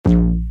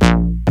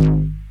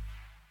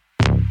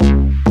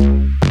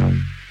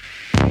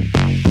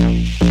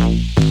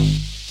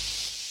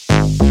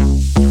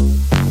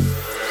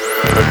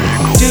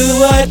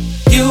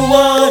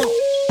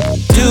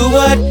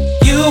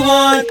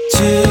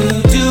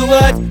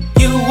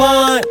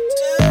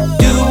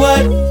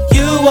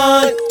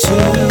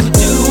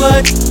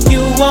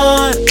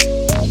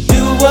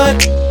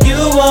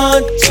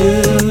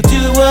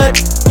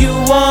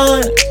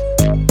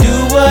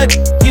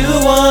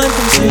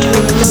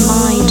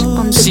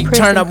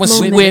turn up when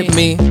she with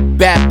me.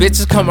 Bad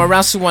bitches come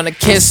around, she wanna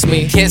kiss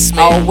me.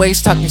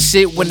 Always talking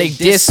shit when they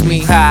diss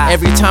me.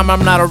 Every time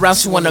I'm not around,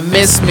 she wanna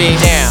miss me.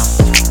 Damn.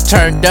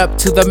 Turned up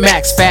to the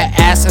max, fat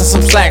ass and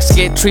some slacks.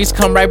 Get treats,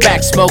 come right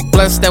back. Smoke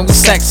blunts, then we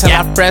sex. Till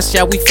I fresh,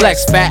 yeah we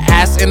flex. Fat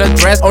ass in a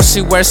dress, or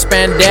she wears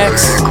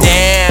spandex.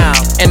 Damn.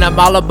 And I'm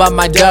all about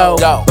my dough,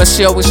 but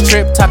she always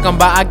trip, talking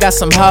about I got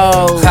some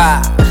hoes.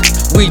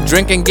 We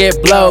drink and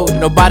get blowed.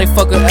 Nobody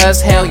fuck with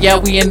us, hell yeah,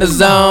 we in the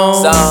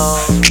zone.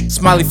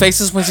 Smiley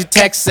faces when she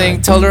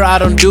texting. Told her I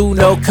don't do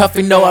no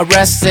cuffing, no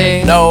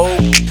arresting. No,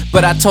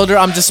 but I told her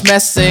I'm just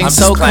messing.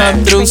 So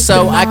come through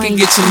so I can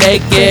get you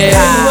naked.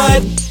 Do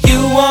what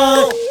you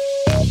want.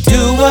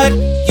 Do what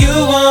you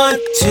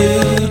want to.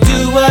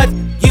 Do what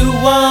you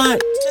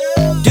want.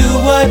 Do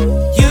what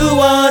you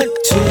want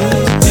to.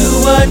 Do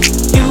what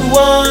you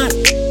want.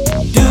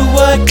 Do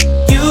what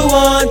you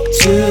want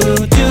to.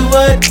 Do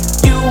what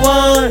you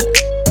want.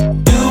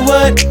 Do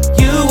what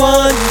you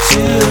want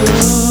to.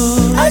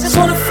 I just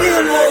wanna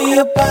feel on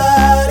your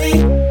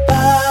body,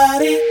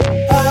 body,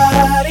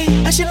 body.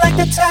 And she like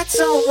the tats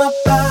on my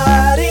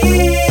body.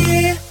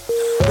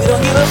 We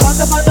don't give a fuck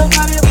about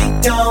nobody, we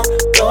don't.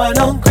 Going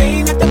on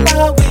green at the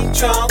bar, we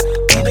drunk.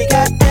 Baby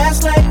got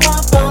ass like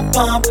bum bum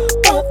bum,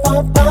 bum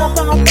bum bum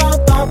bum bum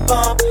bum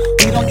bum.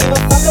 We don't give a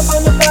fuck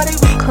about nobody,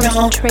 we don't.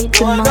 Concentrate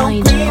the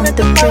mind on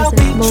the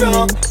present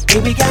moment.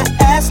 Baby got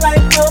ass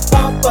like bum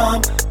bum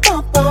bum,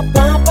 bum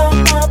bum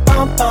bum bum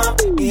bum bum.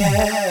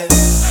 Yeah,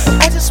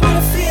 I just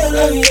wanna feel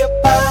on your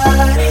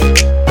body,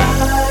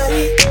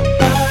 body,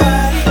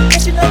 body.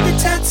 And she like the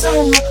tats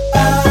on my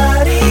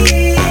body.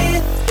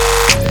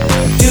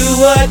 Do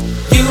what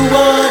you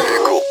want.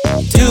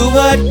 Do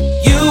what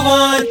you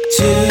want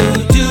to.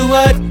 Do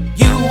what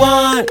you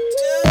want.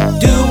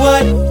 Do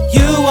what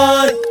you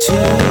want to.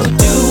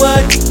 Do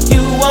what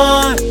you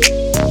want.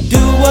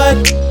 Do what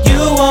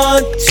you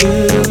want to.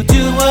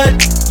 Do what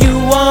you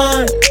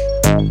want.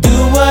 Do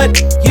what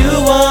you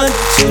want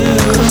to.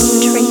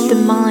 Concentrate the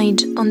mind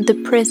on the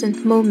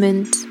present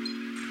moment.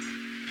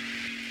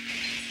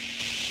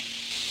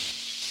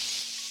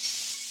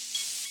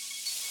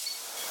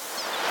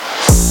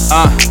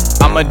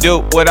 I'ma do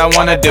what I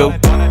wanna do.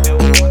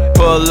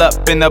 Pull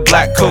up in a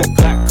black coupe.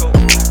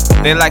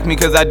 They like me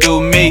cause I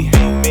do me.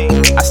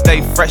 I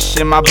stay fresh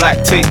in my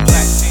black tee.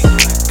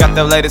 Got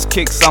the latest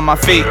kicks on my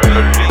feet.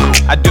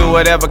 I do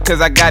whatever cause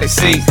I got it,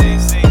 see.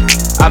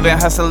 I've been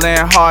hustling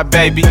hard,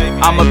 baby.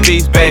 I'm a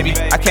beast, baby.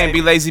 I can't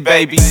be lazy,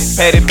 baby.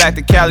 Headed back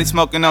to Cali,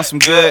 smoking on some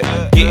good.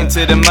 Getting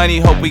to the money,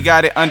 hope we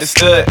got it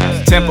understood.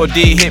 Tempo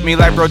D hit me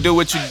like, bro, do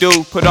what you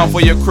do. Put on for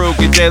your crew,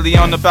 get daily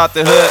on about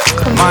the hood.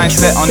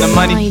 Mindset on the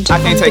money, I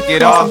can't take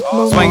it off.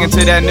 Swinging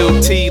to that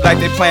new T like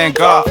they playing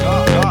golf.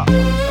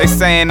 They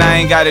saying I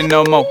ain't got it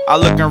no more. I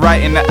looking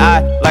right in the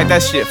eye like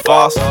that shit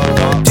false.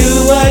 Do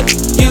what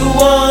you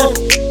want.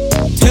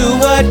 Do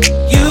what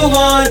you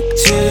want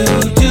to.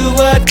 Do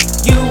what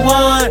you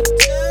want.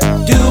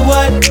 Do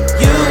what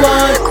you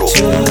want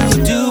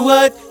to. Do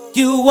what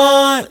you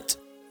want.